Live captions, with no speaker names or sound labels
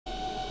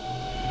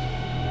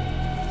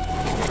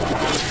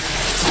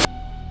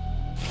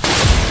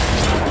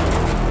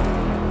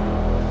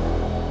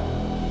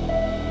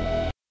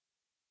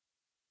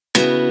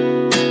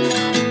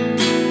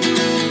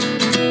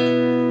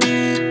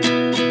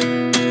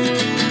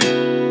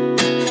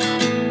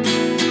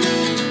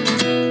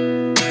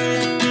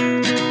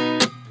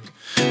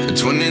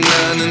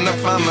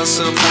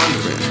myself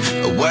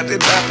wondering, what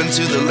did happen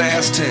to the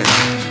last 10?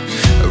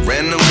 I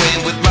ran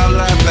away with my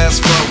life,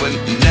 fast forward,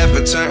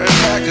 never turn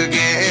back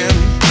again.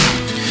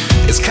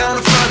 It's kind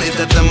of funny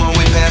that the more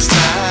we pass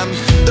time,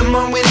 the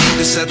more we need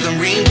to set them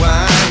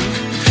rewind.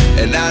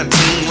 And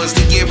 19 was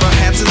the year I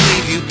had to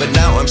leave you, but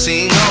now I'm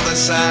seeing all the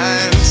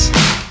signs.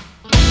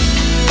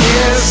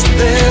 Is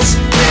this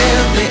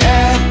really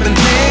happening?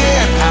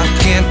 I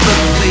can't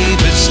believe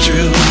it's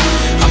true.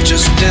 I'm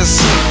just as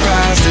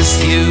surprised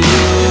as you.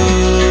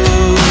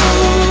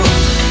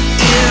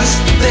 Is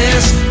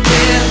this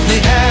really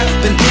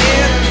happening?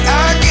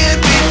 I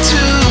can't be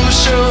too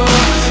sure,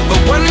 but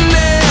one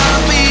day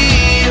I'll be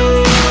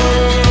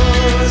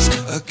yours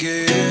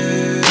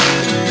again.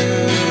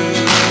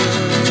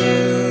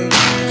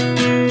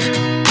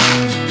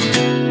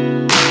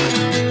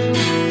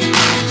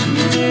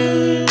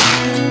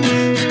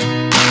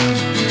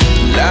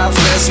 Life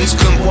lessons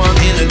come one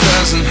in a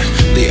dozen,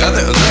 the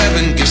other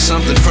 11 give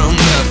something from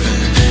nothing.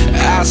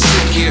 I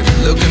sit here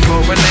looking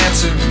for an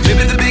answer.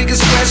 Maybe the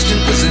biggest question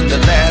was in the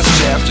last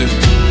chapter.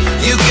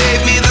 You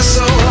gave me the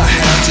soul I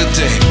have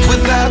today.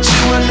 Without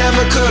you I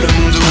never could have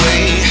moved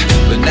away,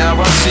 but now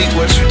I see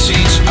what you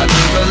teach. I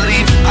do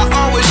believe I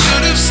always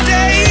should have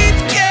stayed.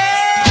 Yeah.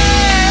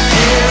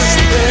 Is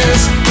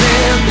this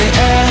really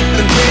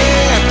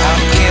happening? I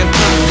can't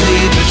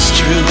believe it's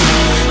true.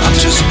 I'm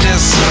just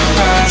as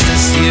surprised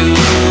as you.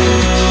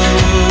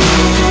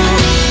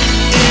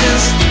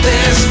 Is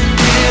this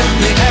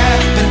really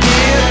happening?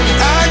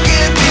 I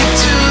can't be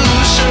too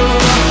sure,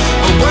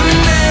 but one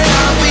day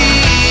I'll be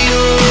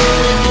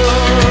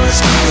yours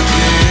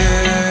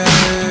again.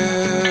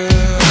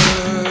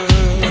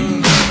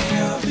 One day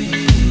I'll be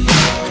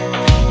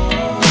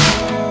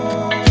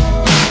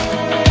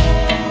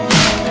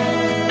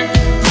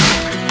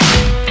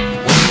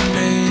One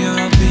day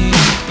I'll be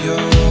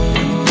yours.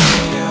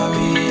 I'll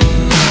be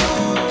yours.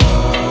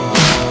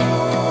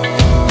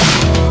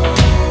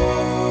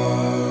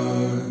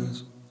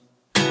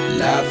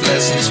 Life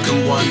lessons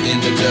come one in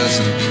a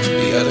dozen,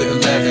 the other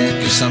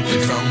 11 give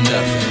something from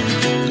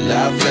nothing.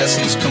 Life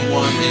lessons come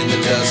one in a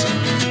dozen,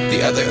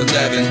 the other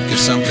 11 give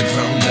something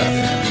from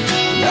nothing.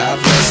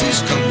 Life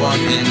lessons come one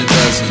in a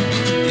dozen,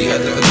 the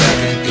other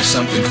 11 give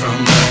something from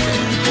nothing.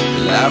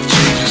 Life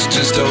changes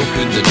just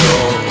open the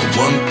door.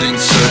 One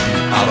thing's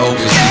certain, I'll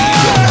always be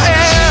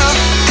yours.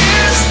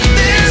 Is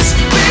this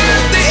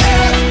really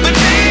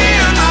happening?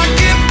 I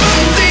can't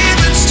believe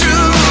it's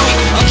true.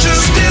 I'm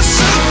just as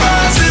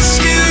surprised as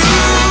you.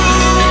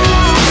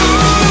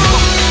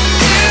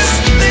 Is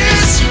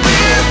this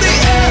really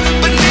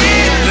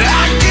happening?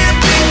 I can't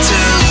be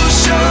too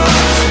sure,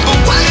 but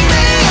one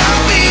day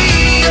I'll be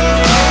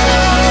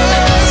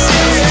yours.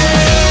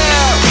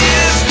 Yeah.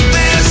 Is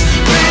this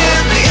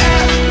really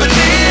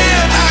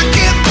happening? I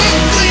can't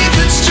believe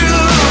it's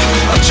true.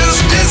 I'm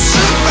just as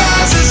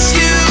surprised as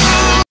you.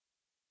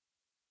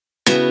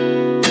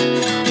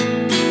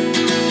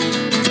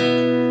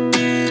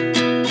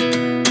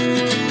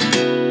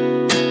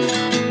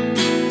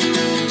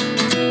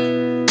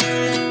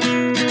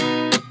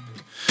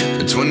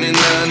 At 29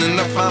 and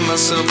I find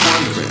myself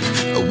wondering,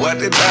 what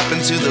did happen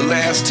to the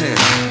last 10?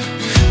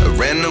 I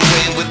ran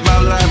away with my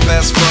life,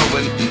 fast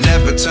forward,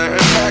 never turn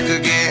back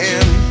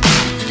again.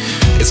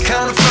 It's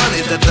kind of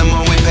funny that the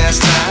more we pass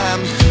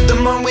time, the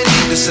more we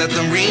need to set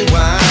them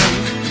rewind.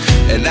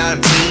 And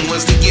 19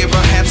 was the year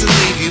I had to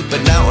leave you,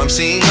 but now I'm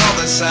seeing all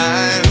the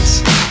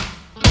signs.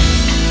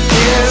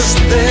 Is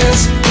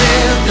this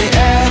really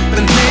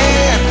happening?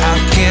 I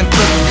can't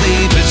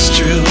believe it's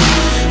true.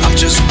 I'm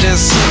just as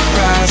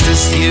surprised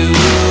as you.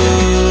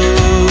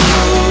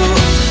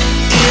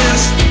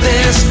 Is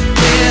this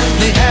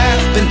really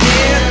happening?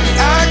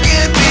 I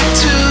can't be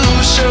too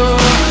sure,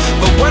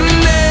 but one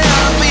day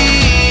I'll be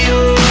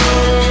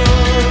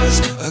yours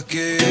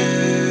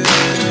again.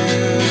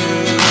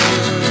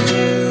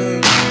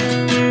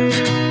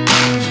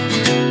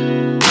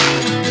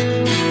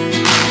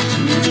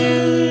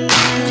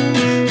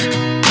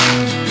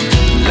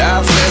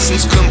 Life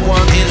lessons come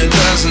one in a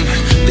dozen,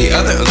 the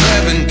other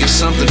 11 give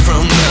something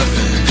from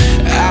nothing.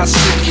 I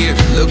sit here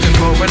looking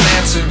for an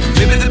answer.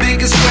 Maybe the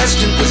biggest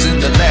question was in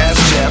the last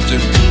chapter.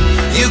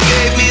 You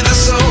gave me the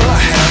soul I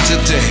have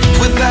today.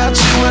 Without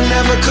you I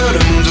never could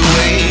have moved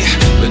away,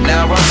 but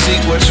now I see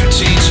what you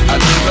teach. I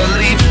do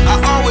believe I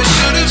always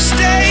should have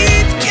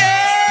stayed.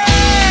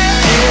 Yeah.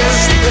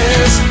 Is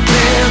this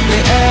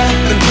really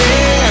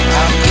happening?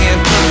 I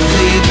can't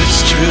believe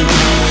it's true.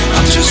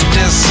 I'm just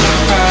as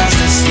surprised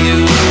as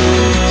you.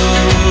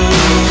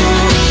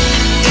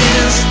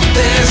 Is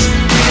this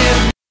real?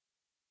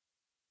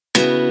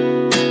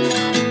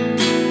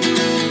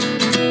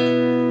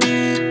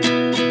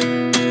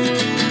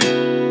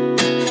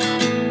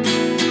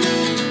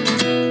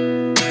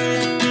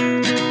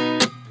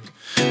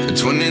 At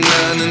 29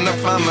 and I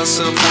find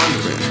myself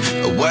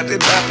wondering, what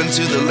did happen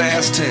to the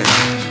last 10?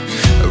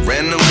 I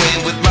ran away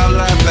with my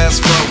life,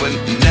 fast forward,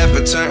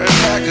 never turn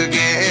back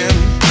again.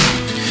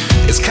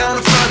 It's kind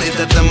of funny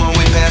that the more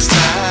we pass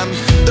time,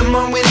 the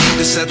more we need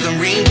to set them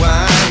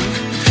rewind.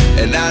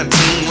 And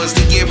 19 was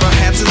the year I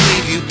had to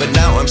leave you, but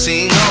now I'm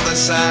seeing all the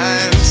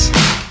signs.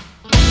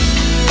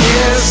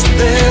 Is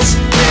this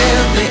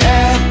really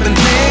happening?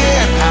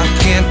 I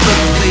can't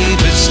believe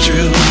it's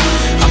true.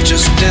 I'm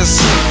just as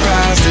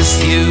surprised as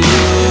you.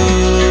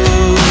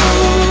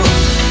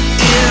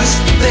 Is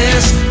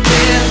this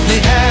really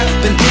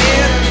happening?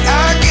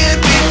 I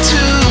can't be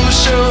too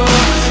sure,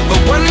 but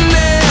one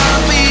day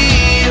I'll be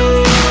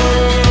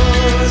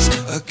yours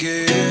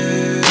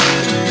again.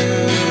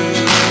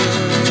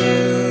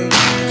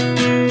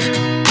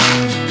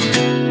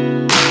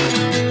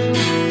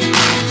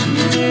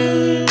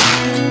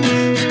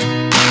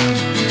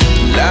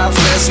 Life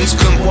lessons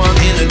come one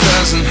in a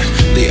dozen.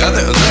 The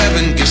other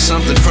 11 get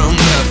something from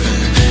nothing.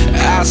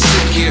 I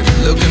sit here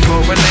looking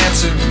for an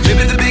answer.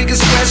 Maybe the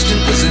biggest question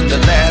was in the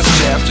last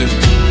chapter.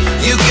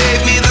 You gave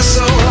me the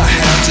soul I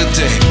have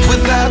today.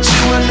 Without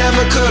you I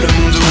never could have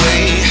moved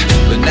away.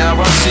 But now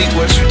I see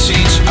what you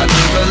teach. I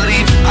do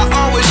believe I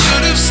always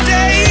should have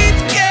stayed.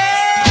 Yeah.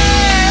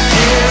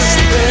 Is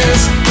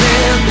this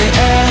really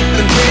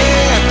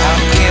happening? I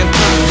can't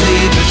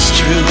believe it's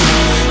true.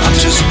 I'm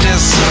just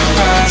as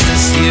surprised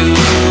as you.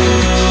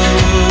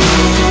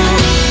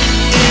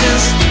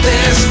 Is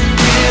this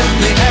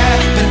really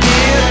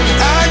happening?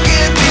 I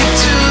can't be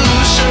too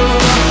sure,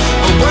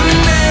 but one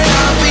day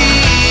I'll be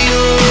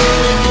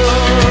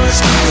yours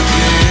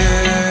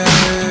again.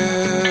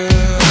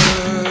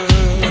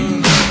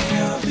 One day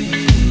I'll be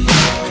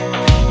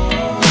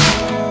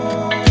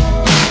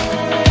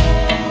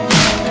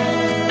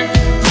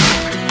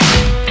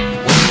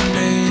One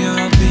day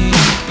I'll be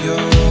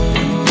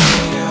yours.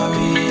 I'll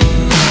be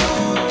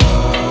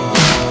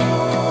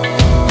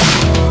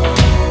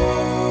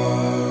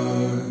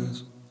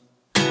yours.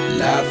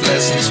 Life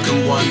lessons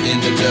come one in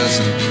a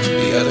dozen.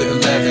 The other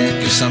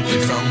 11 give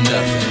something from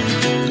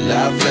nothing.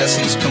 Life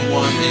lessons come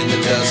one in a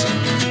dozen.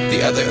 The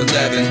other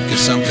 11 give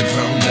something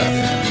from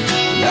nothing.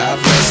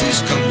 Life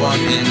lessons come one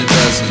in a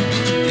dozen.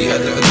 The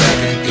other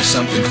 11 give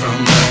something from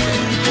nothing.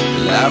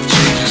 Life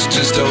changes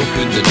just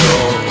open the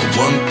door.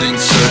 One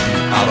thing's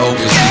certain, I'll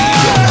always be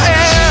yours.